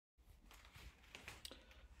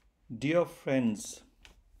Dear friends,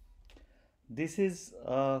 this is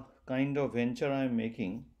a kind of venture I am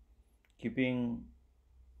making, keeping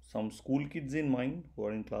some school kids in mind who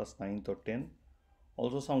are in class 9th or 10th,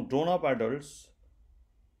 also some grown up adults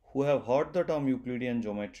who have heard the term Euclidean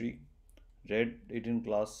geometry, read it in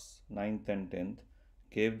class 9th and 10th,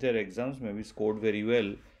 gave their exams, maybe scored very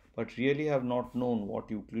well, but really have not known what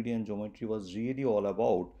Euclidean geometry was really all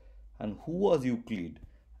about and who was Euclid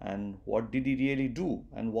and what did he really do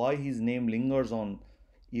and why his name lingers on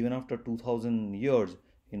even after 2000 years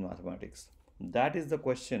in mathematics. That is the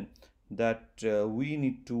question that we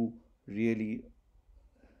need to really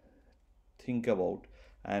think about.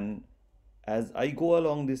 And as I go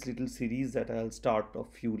along this little series that I'll start a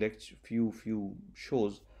few few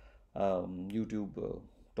shows, YouTube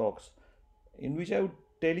talks, in which I would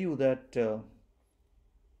tell you that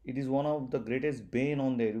it is one of the greatest bane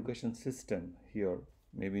on the education system here,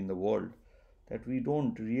 maybe in the world, that we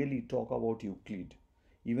don't really talk about Euclid,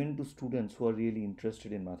 even to students who are really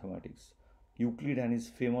interested in mathematics. Euclid and his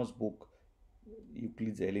famous book,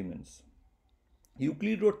 Euclid's Elements.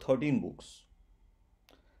 Euclid wrote 13 books,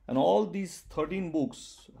 and all these 13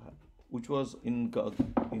 books, which was in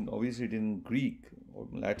obviously in Greek or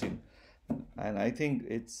Latin, and I think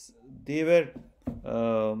they were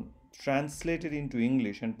translated into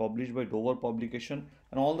English and published by Dover Publication,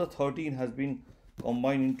 and all the 13 has been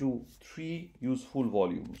combined into three useful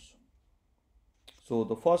volumes. So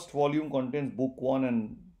the first volume contains book 1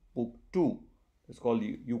 and book 2. It's called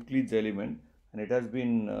Euclid's Element, and it has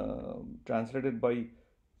been translated by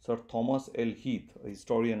Sir Thomas L. Heath, a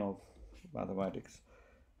historian of mathematics.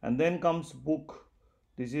 And then comes book,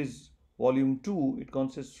 this is volume 2, it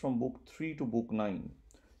consists from book 3 to book 9.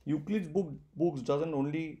 Euclid's books doesn't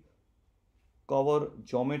only cover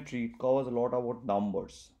geometry, it covers a lot about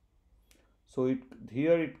numbers. So it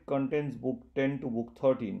contains book 10 to book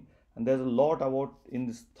 13, and there's a lot about in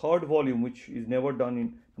this third volume which is never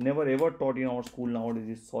ever taught in our school nowadays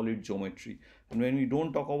is solid geometry. And when we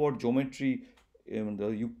don't talk about geometry,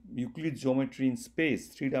 Euclid's geometry in space,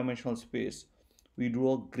 three-dimensional space, we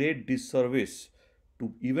do a great disservice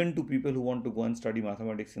to even to people who want to go and study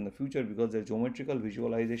mathematics in the future, because their geometrical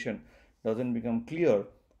visualization doesn't become clear,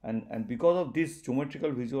 and because of this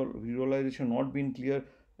geometrical visualization not being clear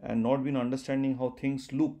and not been understanding how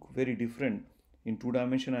things look very different in two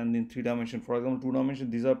dimension and in three dimension. For example, two dimension,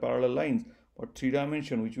 these are parallel lines, but three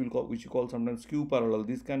dimension, which you call sometimes skew parallel,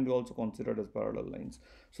 these can be also considered as parallel lines.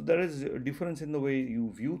 So there is a difference in the way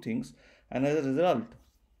you view things, and as a result,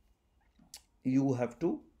 you have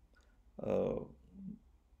to uh,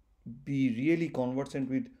 be really conversant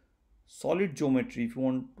with solid geometry if you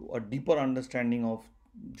want a deeper understanding of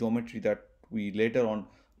geometry that we later on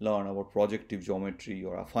learn about projective geometry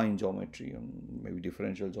or affine geometry and maybe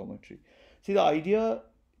differential geometry. See, the idea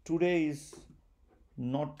today is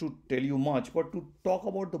not to tell you much, but to talk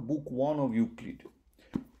about the book 1 of Euclid.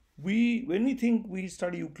 When we think we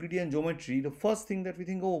study Euclidean geometry, the first thing that we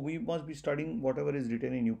think, oh, we must be studying whatever is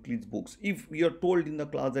written in Euclid's books. If we are told in the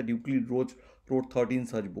class that Euclid wrote 13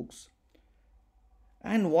 such books.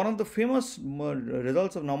 And one of the famous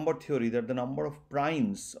results of number theory, that the number of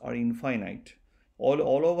primes are infinite.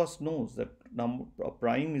 All of us knows that a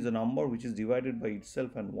prime is a number which is divided by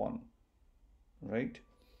itself and 1, right?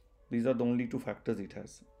 These are the only two factors it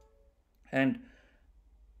has. And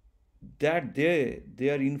that they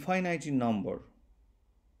are infinite in number,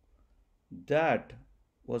 that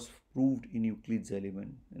was proved in Euclid's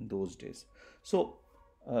Element in those days. So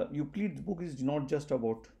Euclid's book is not just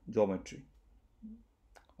about geometry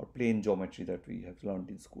or plane geometry that we have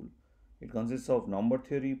learned in school. It consists of number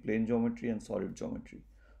theory, plane geometry, and solid geometry.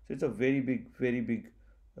 So it's a very big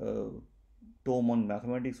tome on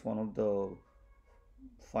mathematics, one of the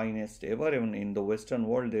finest ever. Even in the Western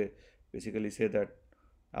world, they basically say that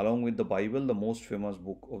along with the Bible, the most famous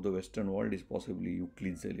book of the Western world is possibly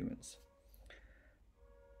Euclid's Elements.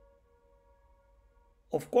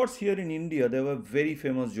 Of course, here in India, there were very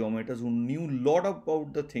famous geometers who knew a lot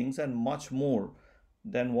about the things and much more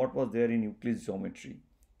than what was there in Euclid's geometry.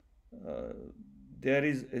 Uh, there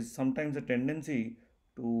is sometimes a tendency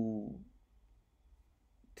to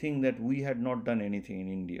think that we had not done anything in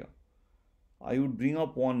India. I would bring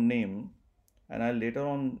up one name, and I'll later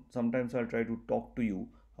on sometimes I'll try to talk to you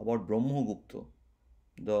about Brahmagupta,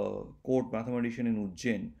 the court mathematician in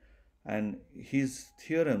Ujjain, and his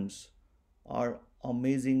theorems are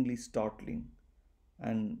amazingly startling.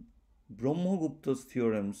 And Brahmagupta's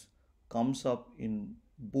theorems comes up in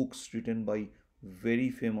books written by very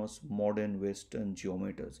famous modern Western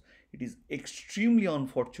geometers. It is extremely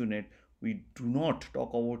unfortunate we do not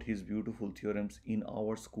talk about his beautiful theorems in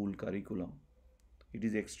our school curriculum. it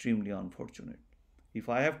is extremely unfortunate. If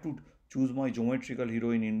I have to choose my geometrical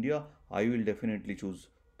hero in India, I will definitely choose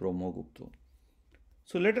Brahmagupta.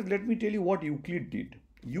 So let me tell you what Euclid did.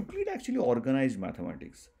 Euclid actually organized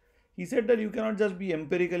mathematics. He said that you cannot just be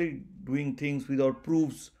empirically doing things without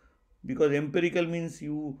proofs, because empirical means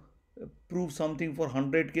you prove something for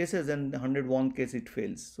 100 cases and 101 case it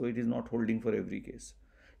fails. So it is not holding for every case.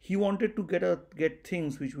 He wanted to get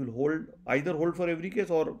things which will either hold for every case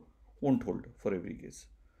or won't hold for every case.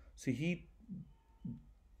 So he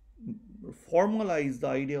formalized the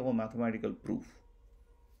idea of a mathematical proof.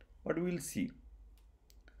 But we will see.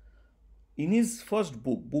 In his first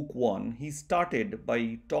book, book 1, he started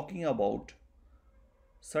by talking about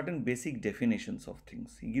certain basic definitions of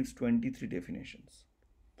things. He gives 23 definitions.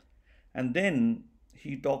 And then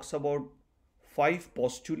he talks about 5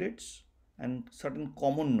 postulates and certain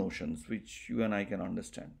common notions which you and I can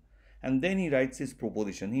understand. And then he writes his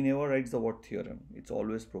proposition. He never writes the word theorem. It's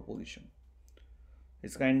always proposition.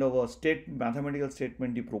 It's kind of a mathematical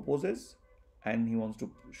statement he proposes and he wants to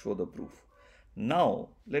show the proof. Now,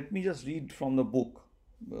 let me just read from the book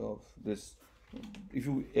of this. If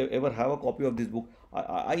you ever have a copy of this book,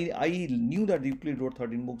 I knew that Euclid wrote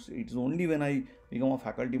 13 books. It's only when I became a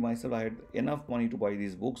faculty myself, I had enough money to buy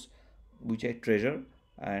these books, which I treasure.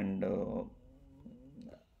 And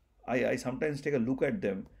I sometimes take a look at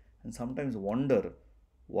them and sometimes wonder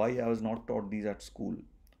why I was not taught these at school.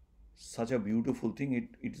 Such a beautiful thing.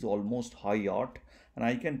 It is almost high art. And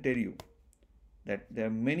I can tell you that there are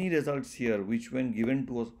many results here which, when given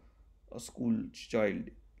to a school child,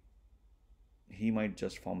 he might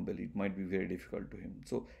just fumble. It might be very difficult to him.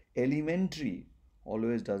 So elementary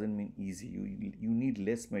always doesn't mean easy. You need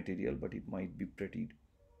less material, but it might be pretty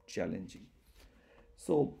challenging.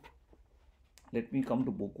 So let me come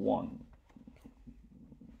to book 1.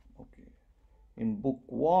 Okay. In book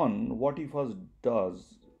 1, what he first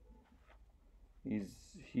does is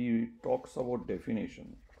he talks about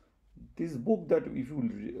definition. This book, that if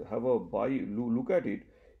you have a look at it,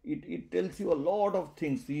 it tells you a lot of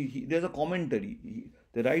things. There's a commentary.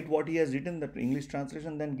 They write what he has written, that English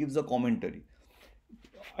translation, then gives a commentary.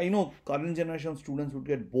 I know current generation students would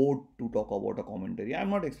get bored to talk about a commentary. I'm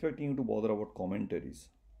not expecting you to bother about commentaries.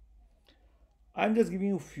 I'm just giving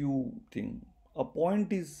you few things. A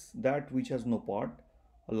point is that which has no part.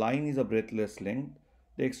 A line is a breathless length.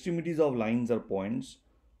 The extremities of lines are points.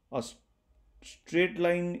 A straight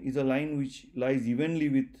line is a line which lies evenly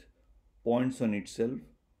with points on itself.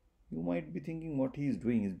 You might be thinking what he is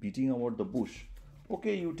doing is beating about the bush.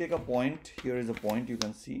 Okay, you take a point. Here is a point, you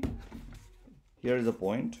can see. Here is a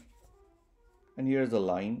point. And here is a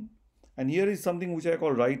line. And here is something which I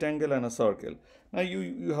call right angle and a circle. Now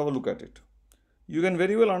you have a look at it. You can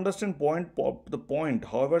very well understand the point.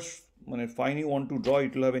 However fine you want to draw,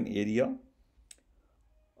 it will have an area.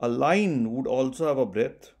 A line would also have a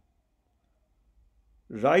breadth.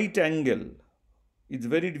 Right angle, it's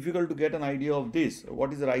very difficult to get an idea of this.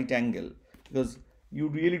 What is a right angle? Because you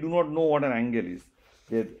really do not know what an angle is.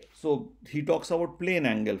 So he talks about plane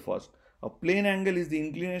angle first. A plane angle is the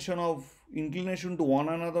inclination to one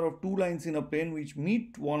another of two lines in a plane which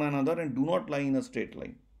meet one another and do not lie in a straight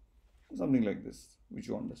line. Something like this, which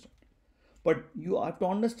you understand. But you have to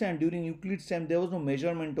understand, during Euclid's time, there was no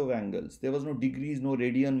measurement of angles. There was no degrees, no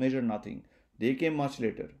radian measure, nothing. They came much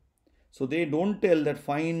later. So they don't tell that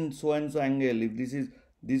find so and so angle. If this is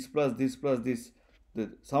this plus this plus this,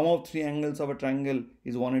 the sum of 3 angles of a triangle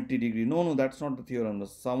is 180 degrees. No, that's not the theorem. The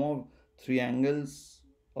sum of 3 angles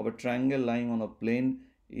of a triangle lying on a plane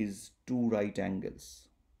is 2 right angles.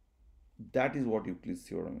 That is what Euclid's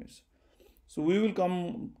theorem is. So we will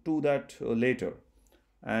come to that later.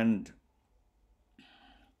 And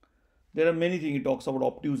there are many things. He talks about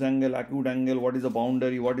obtuse angle, acute angle, what is a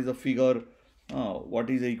boundary, what is a figure, what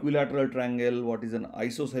is an equilateral triangle, what is an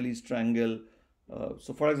isosceles triangle.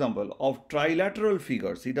 So for example, of trilateral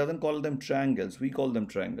figures, he doesn't call them triangles, we call them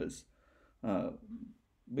triangles. In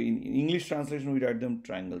English translation, we write them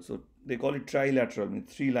triangles. So they call it trilateral,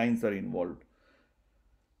 means 3 lines are involved.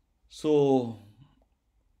 So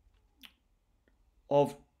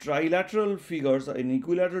of trilateral figures, an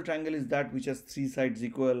equilateral triangle is that which has 3 sides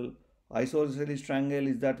equal. Isosceles triangle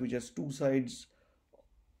is that which has 2 sides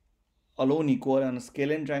alone equal, and a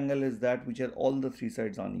scalene triangle is that which has all the 3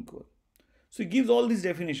 sides unequal. So he gives all these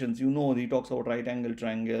definitions. He talks about right angle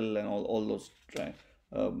triangle and all those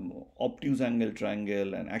obtuse angle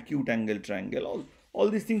triangle and acute angle triangle. All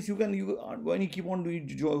these things when you keep on doing,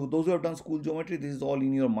 those who have done school geometry, this is all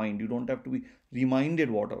in your mind. You don't have to be reminded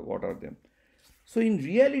what are them. So in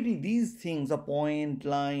reality, these things, a point,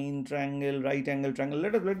 line, triangle, right angle triangle.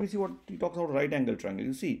 Let me see what he talks about right angle triangle.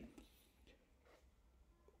 You see,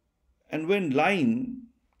 And when line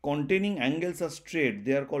containing angles are straight,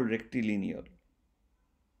 they are called rectilinear.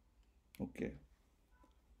 Okay.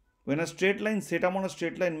 When a straight line set upon a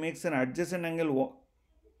straight line makes an adjacent angle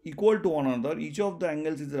equal to one another, each of the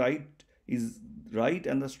angles is right,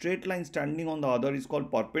 and the straight line standing on the other is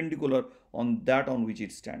called perpendicular on that on which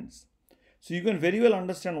it stands. So you can very well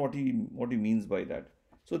understand what he means by that.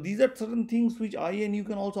 So these are certain things which I and you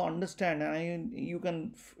can also understand, and you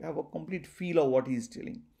can have a complete feel of what he is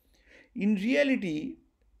telling. In reality,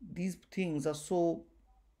 these things are so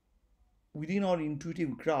within our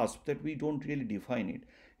intuitive grasp that we don't really define it.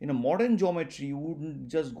 In a modern geometry, you wouldn't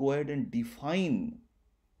just go ahead and define.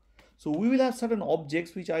 So we will have certain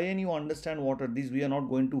objects which I and you understand what are these. We are not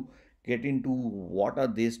going to get into what are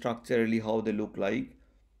they structurally, how they look like.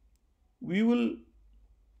 We will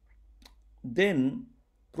then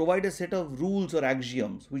provide a set of rules or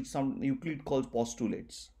axioms which some Euclid calls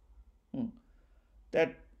postulates.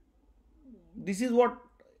 That this is what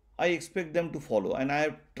I expect them to follow, and I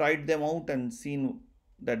have tried them out and seen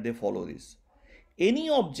that they follow this. Any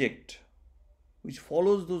object which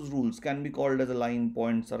follows those rules can be called as a line,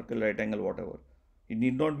 point, circle, right angle, whatever. It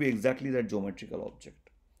need not be exactly that geometrical object.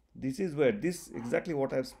 This is where this exactly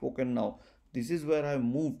what I have spoken now. This is where I have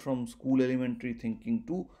moved from school elementary thinking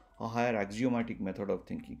to a higher axiomatic method of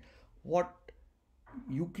thinking. What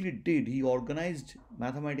Euclid did, he organized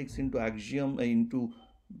mathematics into into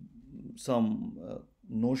some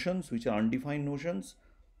notions which are undefined notions,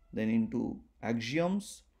 then into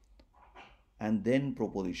axioms, and then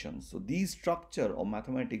propositions. So this structure of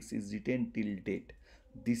mathematics is retained till date.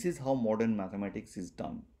 This is how modern mathematics is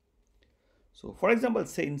done. So for example,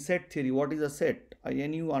 say in set theory, what is a set?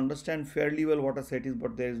 And you understand fairly well what a set is,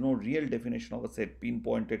 but there is no real definition of a set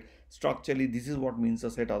pinpointed structurally. This is what means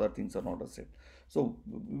a set, other things are not a set. So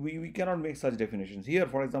we cannot make such definitions. Here,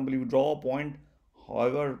 for example, if you draw a point,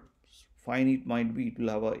 however fine it might be, it will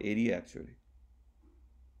have an area actually.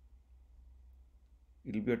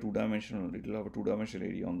 It will be a two-dimensional, it will have a two-dimensional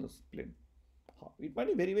area on this plane. It might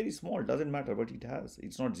be very, very small, doesn't matter, but it has.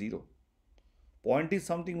 It's not zero. Point is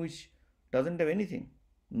something which doesn't have anything.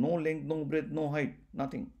 No length, no breadth, no height,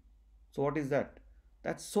 nothing. So what is that?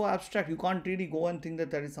 That's so abstract. You can't really go and think that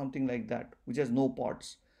there is something like that, which has no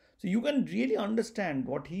parts. So you can really understand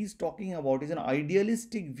what he's talking about is an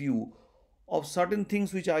idealistic view of certain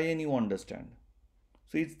things which I and you understand.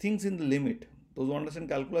 So it's things in the limit. Those who understand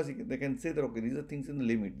calculus, they can say that, okay, these are things in the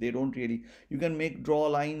limit. They don't really, you can draw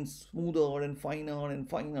lines smoother and finer and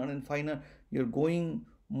finer and finer. You're going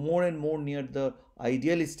more and more near the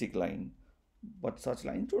idealistic line. But such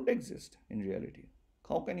lines don't exist in reality.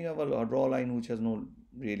 How can you have a draw line which has no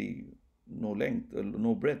length,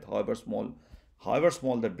 no breadth, however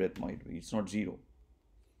small that breadth might be? It's not zero.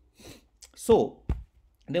 So,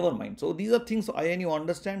 never mind. So these are things I and you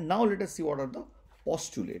understand. Now let us see what are the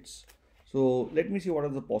postulates. So let me see what are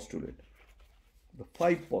the postulate. The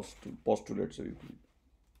 5 postulates of Euclid.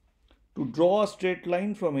 To draw a straight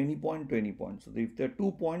line from any point to any point. So if there are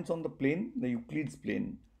 2 points on the plane, the Euclid's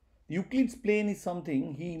plane. Euclid's plane is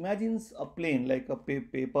something, he imagines a plane like a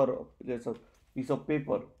paper, there's a piece of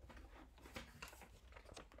paper.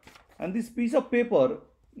 And this piece of paper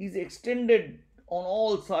is extended on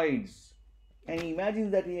all sides. And he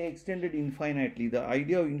imagines that he extended infinitely. The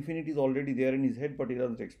idea of infinity is already there in his head, but he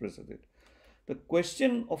doesn't express it. The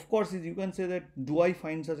question, of course, is you can say that, do I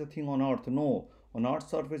find such a thing on Earth? No. On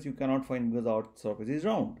Earth's surface, you cannot find because Earth's surface is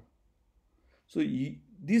round. So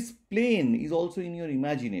this plane is also in your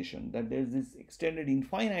imagination, that there is this extended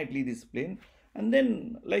infinitely this plane. And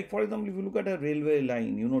then, like for example, if you look at a railway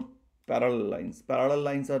line, parallel lines. Parallel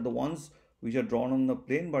lines are the ones which are drawn on the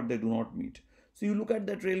plane, but they do not meet. So you look at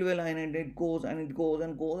that railway line and it goes and it goes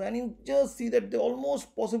and goes, and you just see that they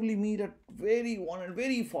almost possibly meet at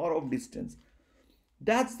very far off distance.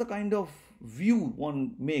 That's the kind of view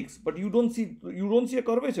one makes, but you don't see a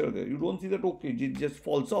curvature there. You don't see that, okay, it just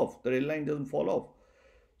falls off. The rail line doesn't fall off.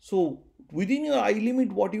 So within your eye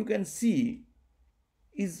limit, what you can see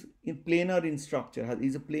is planar in structure,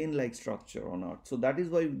 is a plane-like structure on Earth. So that is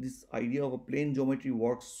why this idea of a plane geometry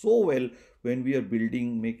works so well when we are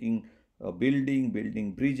making a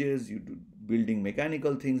building bridges, building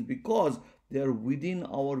mechanical things, because they are within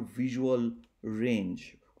our visual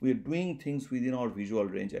range. We are doing things within our visual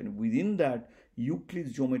range, and within that,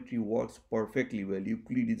 Euclid's geometry works perfectly well.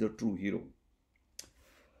 Euclid is a true hero.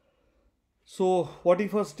 So what he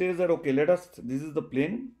first says that, okay, this is the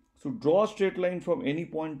plane. So draw a straight line from any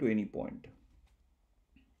point to any point.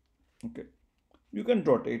 Okay. You can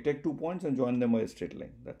take 2 points and join them by a straight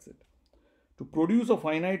line. That's it. To produce a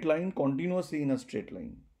finite line continuously in a straight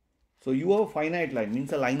line, So you have a finite line,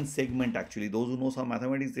 means a line segment actually. Those who know some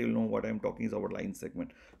mathematics, they will know what I'm talking is about line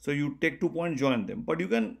segment. So you take 2 points, join them, but you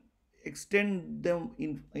can extend them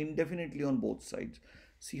indefinitely on both sides.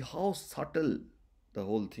 See how subtle the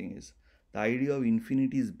whole thing is. The idea of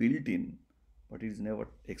infinity is built in, but it is never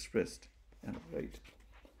expressed. Right?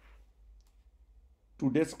 To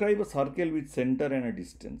describe a circle with center and a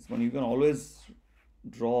distance, when you can always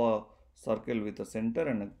draw a circle with a center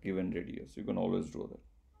and a given radius, you can always draw that.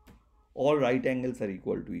 All right angles are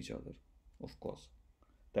equal to each other, of course.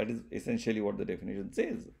 That is essentially what the definition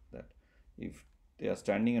says, that if they are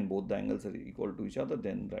standing and both the angles are equal to each other,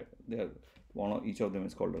 then they are each of them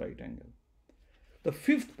is called a right angle. The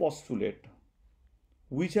fifth postulate,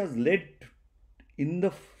 which has led in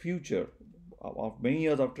the future, of many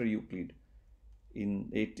years after Euclid, in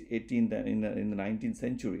the 19th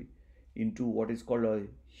century, into what is called a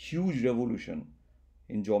huge revolution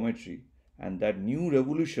in geometry. And that new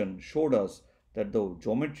revolution showed us that the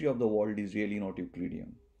geometry of the world is really not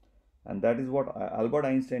Euclidean. And that is what Albert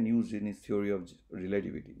Einstein used in his theory of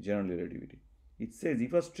relativity, general relativity. It says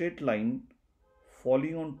if a straight line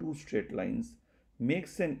falling on two straight lines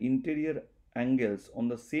makes an interior angles on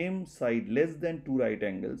the same side less than two right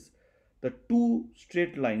angles, the two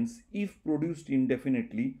straight lines, if produced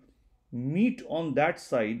indefinitely, meet on that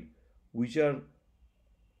side which are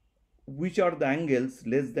the angles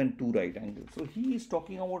less than two right angles. So he is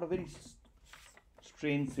talking about a very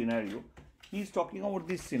strange scenario. He is talking about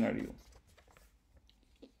this scenario.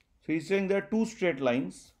 So he is saying there are two straight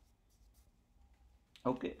lines.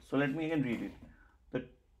 Okay, so let me again read it.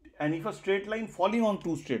 And if a straight line falling on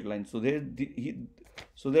two straight lines, so this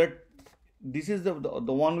is the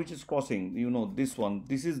one which is crossing. You know, this one.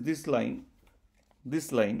 This is this line.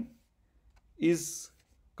 This line is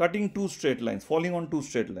cutting two straight lines, falling on two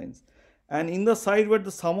straight lines. And in the side where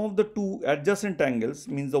the sum of the two adjacent angles,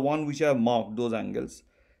 means the one which I have marked, those angles,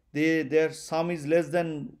 their sum is less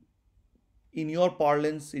than, in your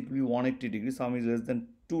parlance, it will be 180 degrees, sum is less than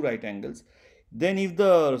two right angles. Then if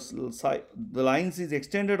the lines is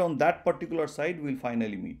extended on that particular side, will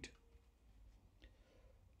finally meet.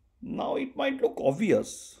 Now it might look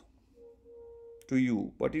obvious to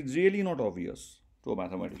you, but it's really not obvious to a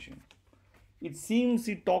mathematician. It seems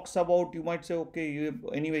he talks about, you might say, okay,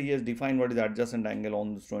 anyway, he has defined what is adjacent angle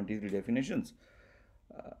on these 23 definitions.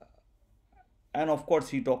 And of course,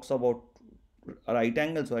 he talks about right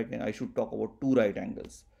angles, so I should talk about two right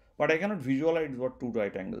angles. But I cannot visualize what two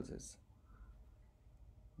right angles is.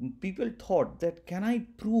 People thought that, can I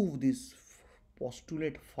prove this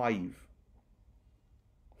postulate 5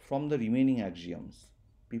 from the remaining axioms?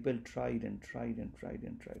 People tried and tried and tried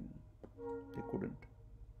and tried. They couldn't.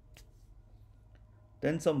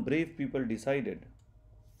 Then some brave people decided,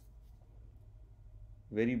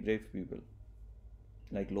 very brave people,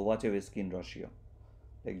 like Lovacevic in Russia,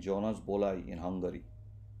 like Jonas Bolai in Hungary,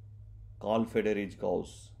 Carl Friedrich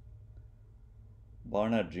Gauss,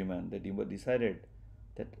 Bernard Riemann, they decided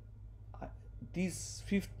that this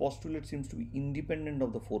fifth postulate seems to be independent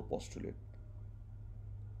of the fourth postulate.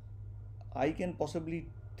 I can possibly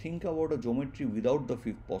think about a geometry without the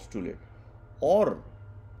fifth postulate, or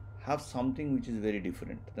have something which is very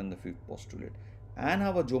different than the fifth postulate, and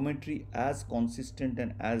have a geometry as consistent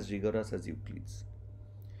and as rigorous as Euclid's.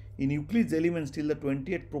 In Euclid's Elements, till the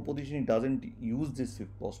 28th proposition, it doesn't use this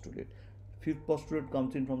fifth postulate. Fifth postulate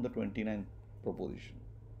comes in from the 29th proposition.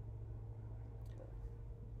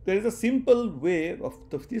 There is a simple way of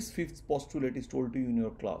this fifth postulate is told to you in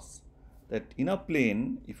your class, that in a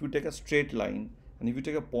plane, if you take a straight line and if you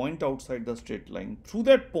take a point outside the straight line, through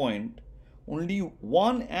that point, only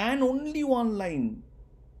one line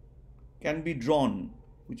can be drawn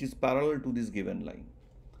which is parallel to this given line.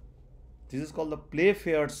 This is called the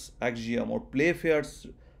Playfair's axiom, or Playfair's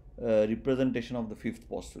representation of the fifth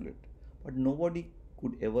postulate. But nobody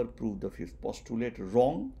could ever prove the fifth postulate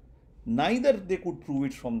wrong, neither they could prove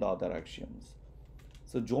it from the other axioms.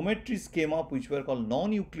 So geometries came up which were called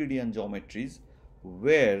non-Euclidean geometries,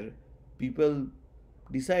 where people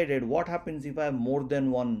decided what happens if I have more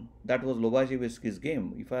than one. That was Lobachevsky's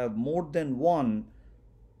game. If I have more than one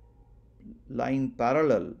line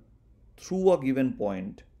parallel through a given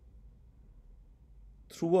point,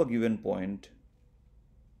 through a given point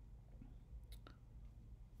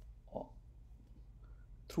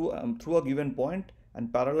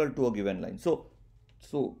and parallel to a given line. So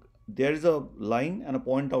there is a line and a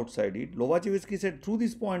point outside it. Lobachevsky said, through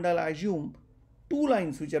this point I'll assume two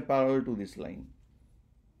lines which are parallel to this line.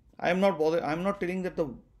 I am not telling that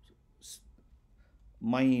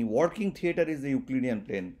my working theater is the Euclidean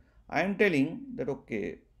plane. I am telling that,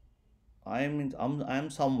 okay, I am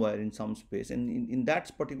somewhere in some space, and in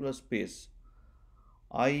that particular space,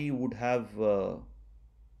 I would have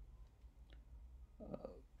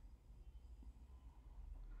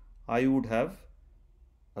I would have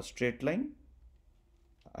a straight line.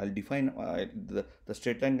 I'll define the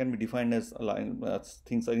straight line can be defined as a line as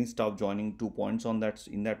things any stuff joining 2 points on that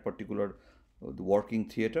in that particular the working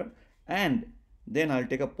theater, and then I'll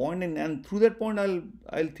take a point, and through that point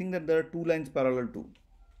I'll think that there are two lines parallel to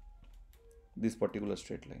this particular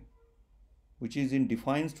straight line, which is in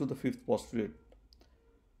defines to the fifth postulate.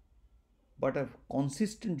 But a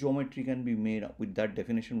consistent geometry can be made with that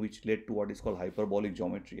definition, which led to what is called hyperbolic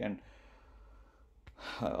geometry, and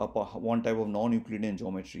one type of non-Euclidean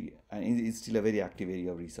geometry, and it's still a very active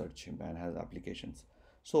area of research and has applications.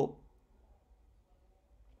 So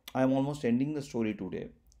I am almost ending the story today.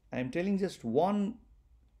 I am telling just one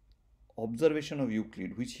observation of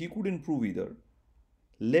Euclid, which he couldn't prove either,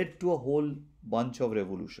 led to a whole bunch of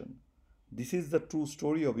revolution. This is the true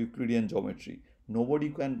story of Euclidean geometry. Nobody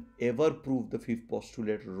can ever prove the fifth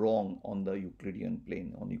postulate wrong on the Euclidean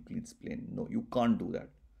plane, on Euclid's plane. No, you can't do that.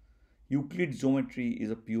 Euclid's geometry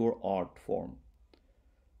is a pure art form.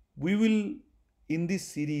 We will, in this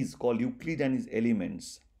series called Euclid and his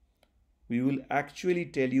Elements, we will actually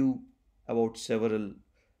tell you about several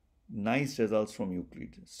nice results from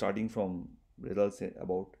Euclid, starting from results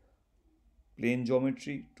about plane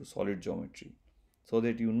geometry to solid geometry, so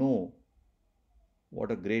that you know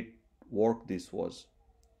what a great work this was.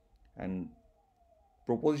 And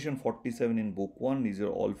proposition 47 in book 1 is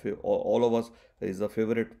your all of us is a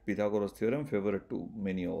favorite Pythagoras theorem, favorite to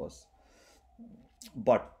many of us.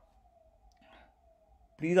 But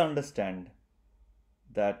please understand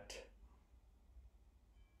that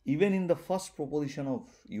even in the first proposition of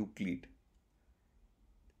Euclid,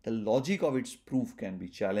 the logic of its proof can be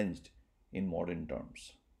challenged in modern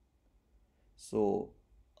terms. So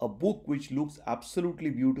a book which looks absolutely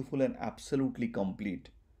beautiful and absolutely complete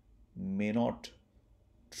may not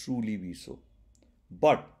truly be so.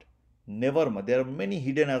 But never mind, there are many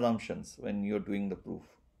hidden assumptions when you're doing the proof.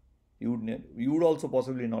 You would also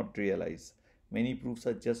possibly not realize many proofs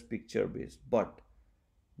are just picture based, but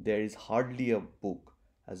there is hardly a book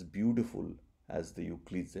as beautiful as the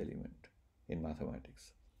Euclid's element in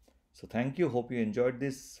mathematics. So thank you. Hope you enjoyed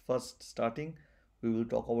this first starting. We will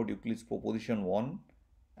talk about Euclid's proposition 1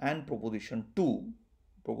 and proposition 2.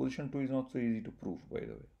 Proposition 2 is not so easy to prove, by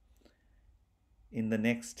the way. In the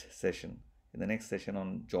next session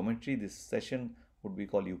on geometry, this session would be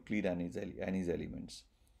called Euclid and his elements.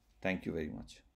 Thank you very much.